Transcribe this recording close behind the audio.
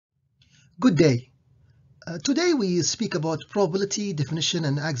Good day. Today we speak about probability, definition,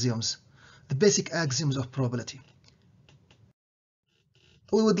 and axioms, the basic axioms of probability.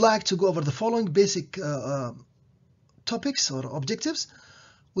 We would like to go over the following basic topics or objectives.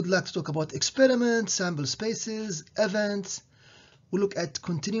 We'd like to talk about experiments, sample spaces, events. We'll look at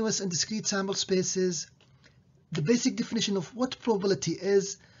continuous and discrete sample spaces, the basic definition of what probability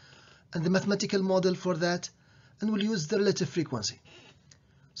is, and the mathematical model for that, and we'll use the relative frequency.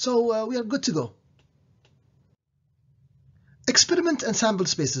 So we are good to go. Experiment and sample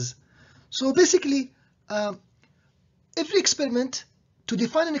spaces. So basically, every experiment, to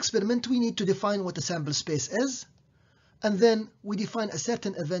define an experiment, we need to define what a sample space is, and then we define a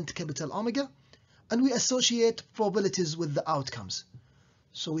certain event, capital omega, and we associate probabilities with the outcomes.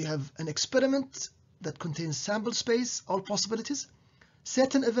 So we have an experiment that contains sample space, all possibilities,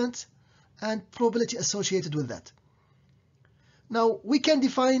 certain events, and probability associated with that. Now, we can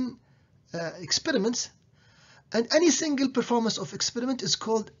define experiments, and any single performance of experiment is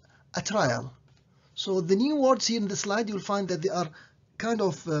called a trial. So the new words here in the slide, you'll find that they are kind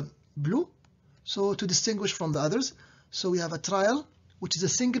of blue, so to distinguish from the others. So we have a trial, which is a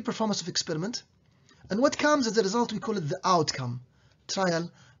single performance of experiment. And what comes as a result, we call it the outcome.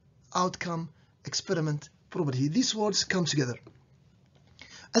 Trial, outcome, experiment, probability. These words come together.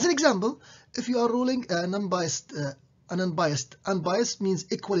 As an example, if you are ruling an unbiased, unbiased means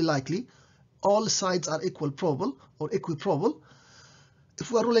equally likely, all sides are equal probable or equiprobable. If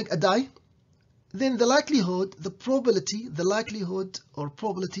we are ruling a die, then the likelihood, the likelihood or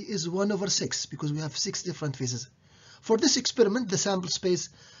probability is 1/6 because we have 6 different phases. For this experiment, the sample space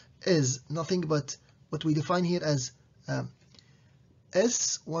is nothing but what we define here as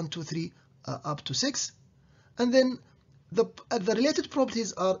S, 1, 2, 3, up to 6. And then the related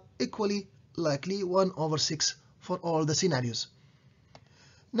probabilities are equally likely, 1/6 for all the scenarios.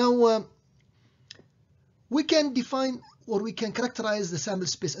 Now, we can define or we can characterize the sample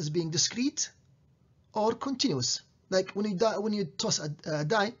space as being discrete or continuous. Like when you toss a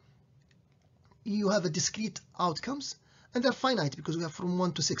die, you have a discrete outcomes, and they're finite because we have from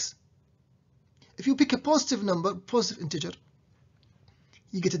 1 to 6. If you pick a positive number, positive integer,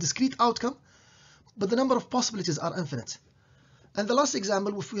 you get a discrete outcome, but the number of possibilities are infinite. And the last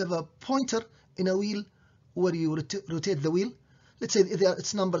example, if we have a pointer in a wheel where you rotate the wheel, let's say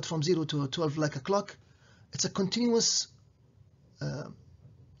it's numbered from 0 to 12 like a clock, it's a continuous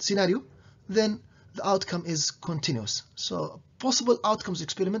scenario, then the outcome is continuous. So possible outcomes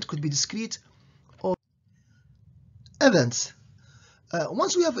experiment could be discrete or events.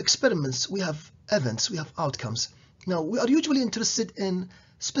 Once we have experiments, we have events, we have outcomes. Now, we are usually interested in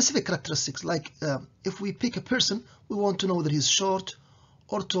specific characteristics, like if we pick a person, we want to know whether he's short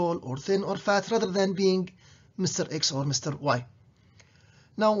or tall or thin or fat, rather than being Mr. X or Mr. Y.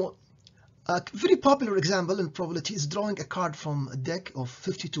 Now, a very popular example in probability is drawing a card from a deck of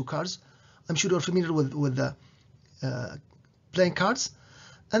 52 cards. I'm sure you're familiar with the playing cards.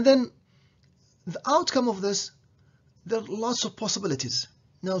 And then the outcome of this, there are lots of possibilities.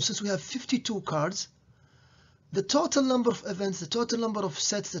 Now, since we have 52 cards, the total number of events, the total number of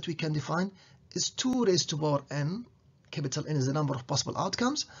sets that we can define is 2 raised to power n. Capital N is the number of possible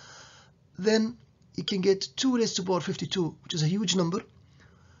outcomes. Then you can get 2 raised to power 52, which is a huge number,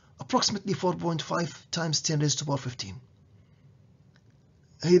 approximately 4.5 times 10 raised to power 15.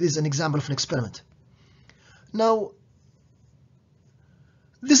 Here is an example of an experiment. Now,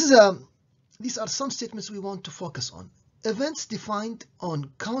 these are some statements we want to focus on. Events defined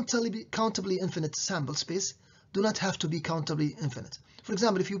on countably infinite sample space do not have to be countably infinite. For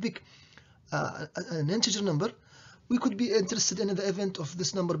example, if you pick an integer number, we could be interested in the event of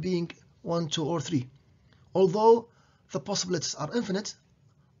this number being 1, 2, or 3. Although the possibilities are infinite,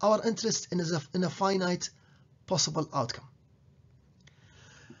 our interest is in a finite possible outcome.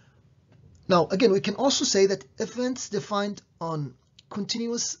 Now, again, we can also say that events defined on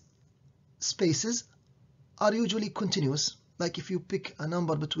continuous spaces are usually continuous. Like if you pick a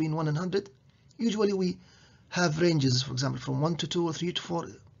number between 1 and 100, usually we have ranges, for example, from 1 to 2 or 3 to 4.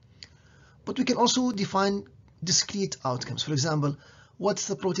 But we can also define discrete outcomes. For example, what's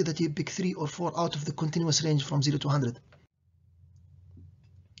the probability that you pick 3 or 4 out of the continuous range from 0 to 100?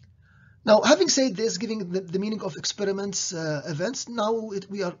 Now, having said this, giving the meaning of experiments, events, now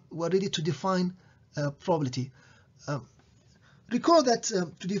we're ready to define probability. Recall that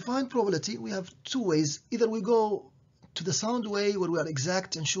to define probability, we have 2 ways. Either we go to the sound way, where we are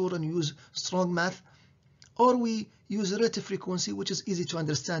exact and sure and use strong math, or we use relative frequency, which is easy to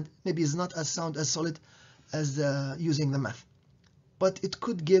understand. Maybe it's not as sound, as solid as using the math, but it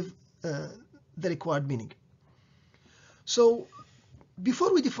could give the required meaning. So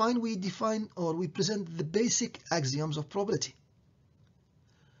before we define or we present the basic axioms of probability.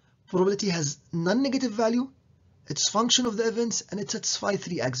 Probability has non-negative value, it's function of the events, and it satisfies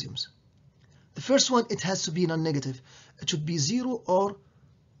 3 axioms. The first one, it has to be non-negative. It should be 0 or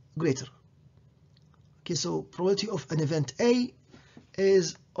greater. Okay, so probability of an event A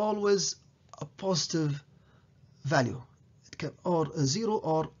is always a positive value, or a 0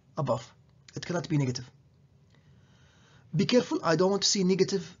 or above. It cannot be negative. Be careful, I don't want to see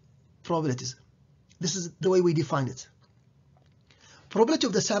negative probabilities. This is the way we define it. Probability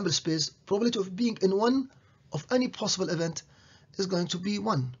of the sample space, probability of being in one of any possible event is going to be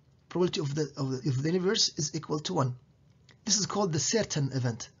 1. Probability of the universe is equal to 1. This is called the certain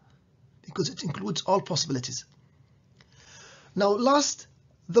event because it includes all possibilities. Now last,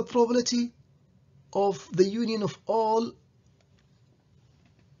 the probability of the union of all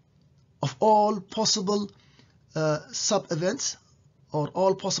possible sub-events or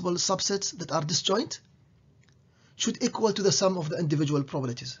all possible subsets that are disjoint should equal to the sum of the individual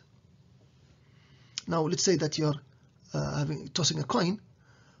probabilities. Now let's say that you're tossing a coin.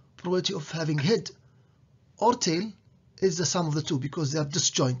 Probability of having head or tail is the sum of the two because they are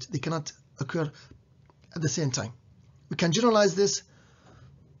disjoint. They cannot occur at the same time. We can generalize this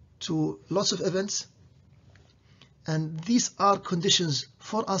to lots of events, and these are conditions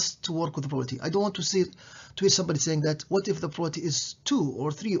for us to work with the probability. I don't want to hear somebody saying that what if the probability is 2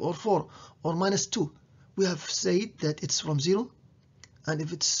 or 3 or 4 or -2. We have said that it's from 0, and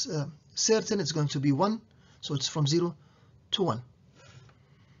if it's certain, it's going to be 1, so it's from 0 to 1.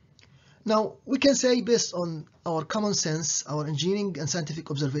 Now we can say, based on our common sense, our engineering and scientific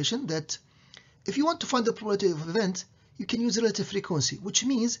observation, that if you want to find the probability of an event, you can use relative frequency, which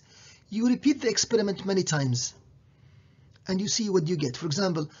means you repeat the experiment many times and you see what you get. For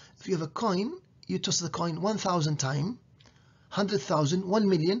example, if you have a coin, you toss the coin 1,000 times, 100,000, 1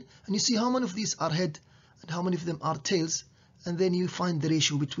 million, and you see how many of these are head and how many of them are tails, and then you find the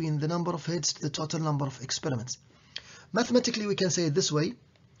ratio between the number of heads to the total number of experiments. Mathematically, we can say it this way: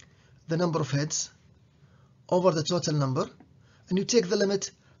 the number of heads over the total number, and you take the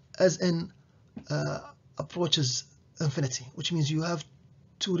limit as n approaches infinity, which means you have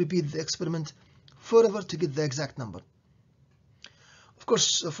to repeat the experiment forever to get the exact number. Of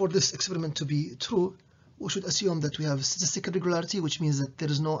course, for this experiment to be true, we should assume that we have statistical regularity, which means that there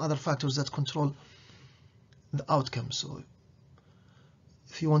is no other factors that control the outcome. So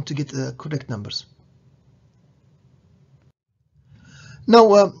if you want to get the correct numbers.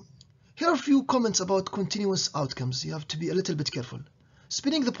 Now, here are a few comments about continuous outcomes. You have to be a little bit careful.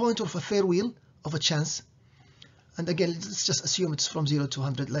 Spinning the pointer of a fair wheel of a chance, and again, let's just assume it's from 0 to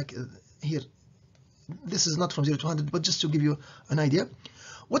 100, like here. This is not from 0 to 100, but just to give you an idea.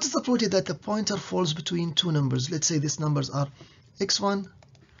 What is the probability that the pointer falls between two numbers? Let's say these numbers are x1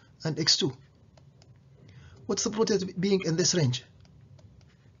 and x2. What's the probability of being in this range?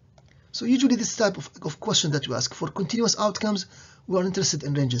 So usually this type of question that you ask for continuous outcomes, we are interested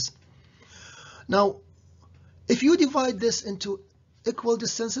in ranges. Now, if you divide this into equal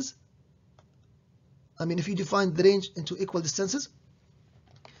distances, if you define the range into equal distances,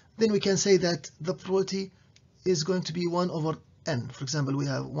 then we can say that the probability is going to be 1 over n. For example, we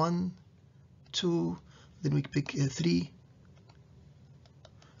have 1, 2, then we pick 3,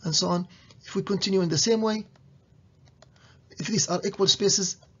 and so on. If we continue in the same way, if these are equal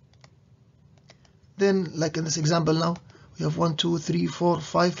spaces, then like in this example now, we have 1, 2, 3, 4,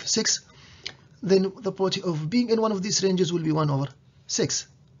 5, 6, then the probability of being in one of these ranges will be 1 over 6,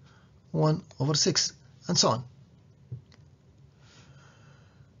 1 over 6, and so on.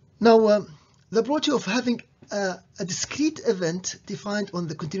 Now, the probability of having a discrete event defined on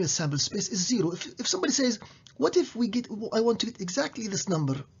the continuous sample space is 0. If somebody says, what if I want to get exactly this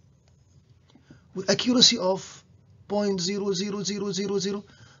number with accuracy of 0.00000,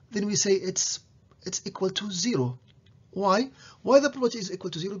 then we say it's equal to 0. Why? Why the probability is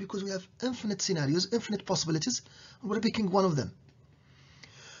equal to 0? Because we have infinite scenarios, infinite possibilities, and we're picking one of them.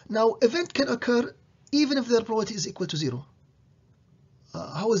 Now, event can occur even if their probability is equal to 0.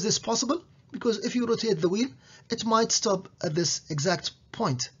 How is this possible? Because if you rotate the wheel, it might stop at this exact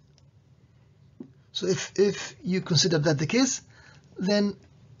point. So if you consider that the case, then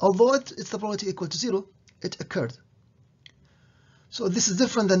although it's the probability equal to 0, it occurred. So this is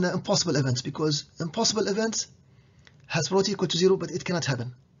different than the impossible events, because impossible events has probability equal to 0, but it cannot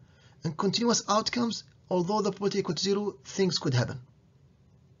happen. In continuous outcomes, although the probability equal to 0, things could happen.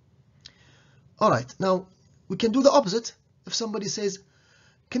 Alright, now we can do the opposite. If somebody says,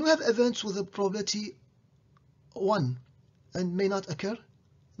 can we have events with a probability 1 and may not occur?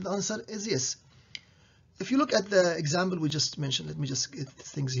 The answer is yes. if you look at the example we just mentioned, let me just get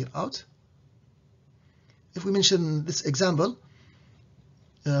things here out. If we mention this example,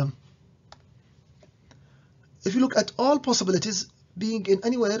 if you look at all possibilities being in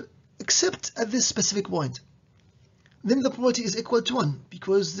anywhere except at this specific point, then the probability is equal to 1,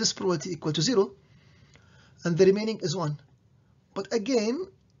 because this probability equal to 0 and the remaining is 1. But again,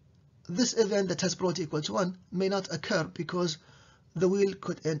 this event that has probability equal to 1 may not occur because the wheel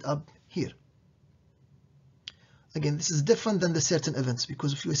could end up here. Again, this is different than the certain events,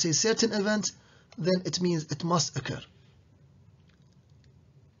 because if you say certain event, then it means it must occur.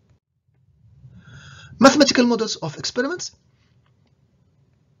 Mathematical models of experiments.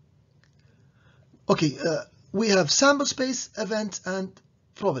 Okay, we have sample space, event, and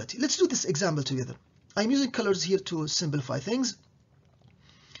probability. Let's do this example together. I'm using colors here to simplify things.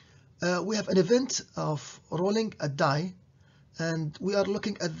 We have an event of rolling a die, and we are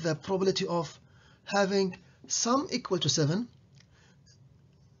looking at the probability of having sum equal to 7.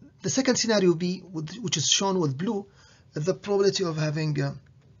 The second scenario B, which is shown with blue, the probability of having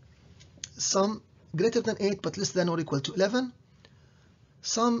sum greater than 8 but less than or equal to 11,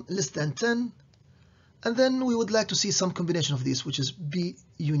 sum less than 10, and then we would like to see some combination of these, which is B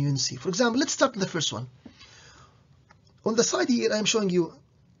union C. For example, let's start with the first one. On the side here, I'm showing you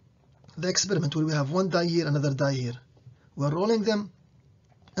the experiment where we have one die here, another die here. We're rolling them,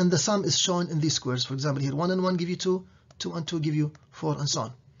 and the sum is shown in these squares. For example, here 1 and 1 give you 2, 2 and 2 give you 4, and so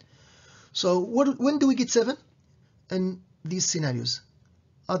on. So when do we get 7? In these scenarios.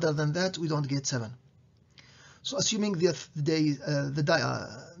 Other than that, we don't get 7. So assuming the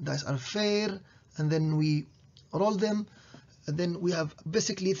dice are fair, and then we roll them, and then we have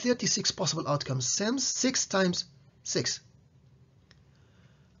basically 36 possible outcomes. 6 times 6.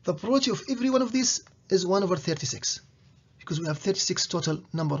 The probability of every one of these is 1 over 36, because we have 36 total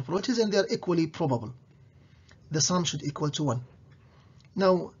number of probabilities, and they are equally probable. The sum should equal to 1.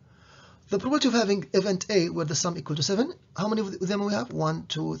 Now, the probability of having event A where the sum equal to 7, how many of them we have? 1,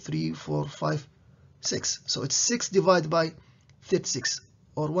 2, 3, 4, 5, 6. So it's 6 divided by 36,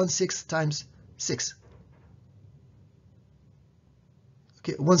 or 1/6 times 6.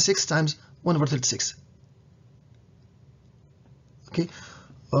 Okay, 1/6 times 1 over 36. Okay,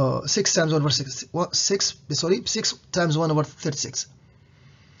 6 times 1 over 6. 6 times 1 over 36.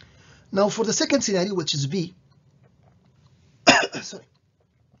 Now for the second scenario, which is B, sorry.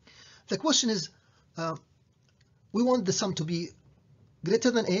 The question is, we want the sum to be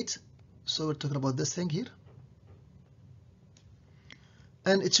greater than 8, so we're talking about this thing here,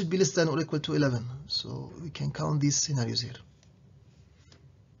 and it should be less than or equal to 11, so we can count these scenarios here.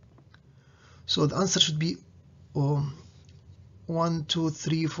 So the answer should be 1, 2,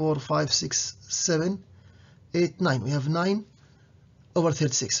 3, 4, 5, 6, 7, 8, 9. We have 9 over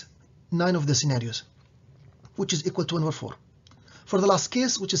 36, 9 of the scenarios, which is equal to 1 over 4. For the last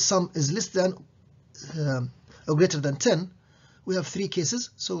case, which is sum is less than or greater than 10, we have 3 cases,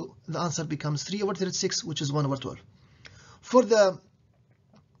 so the answer becomes 3 over 36, which is 1 over 12.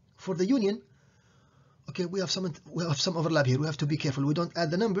 For the union, okay, we have some overlap here. We have to be careful. We don't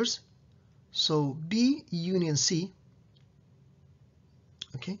add the numbers. So B union C,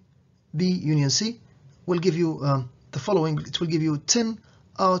 okay, B union C will give you the following. It will give you 10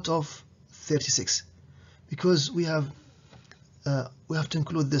 out of 36, because we have to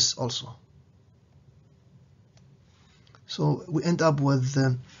include this also. So we end up with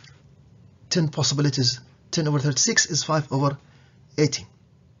 10 possibilities. 10 over 36 is 5 over 18.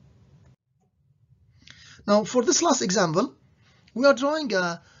 Now for this last example, we are drawing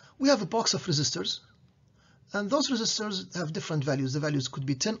we have a box of resistors, and those resistors have different values. The values could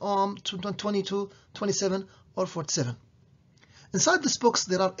be 10 ohm, 22, 27, or 47. Inside this box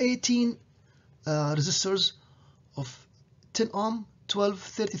there are 18 resistors of 10 ohm, 12,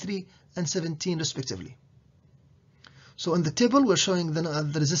 33, and 17 respectively. So in the table we're showing the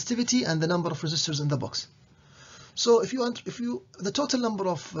resistivity and the number of resistors in the box. So the total number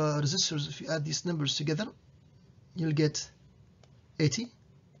of resistors, if you add these numbers together, you'll get 80.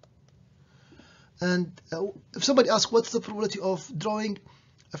 And if somebody asks what's the probability of drawing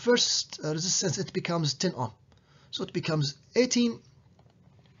a first resistance, it becomes 10 ohm. So it becomes 18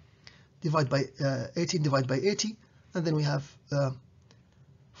 divided by 80, and then we have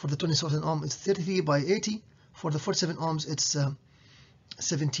for the 27 ohm it's 33 by 80. For the 47 ohms it's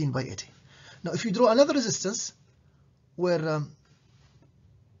 17 by 80. Now if you draw another resistance where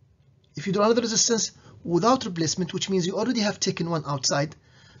if you draw another resistance without replacement, which means you already have taken one outside,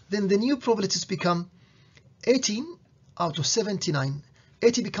 then the new probabilities become 18 out of 79.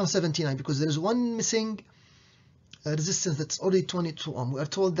 80 becomes 79 because there is one missing resistance that's already 22 ohm. We are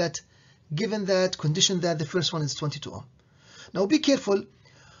told that given that condition that the first one is 22 ohm. Now be careful,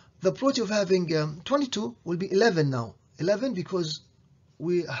 the probability of having 22 will be 11 now. 11 because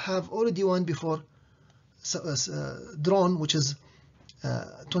we have already one before drawn, which is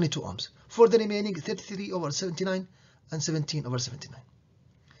 22 ohms. For the remaining 33 over 79 and 17 over 79.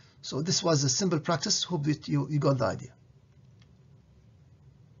 So this was a simple practice. Hope that you got the idea.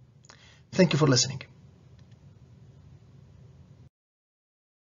 Thank you for listening.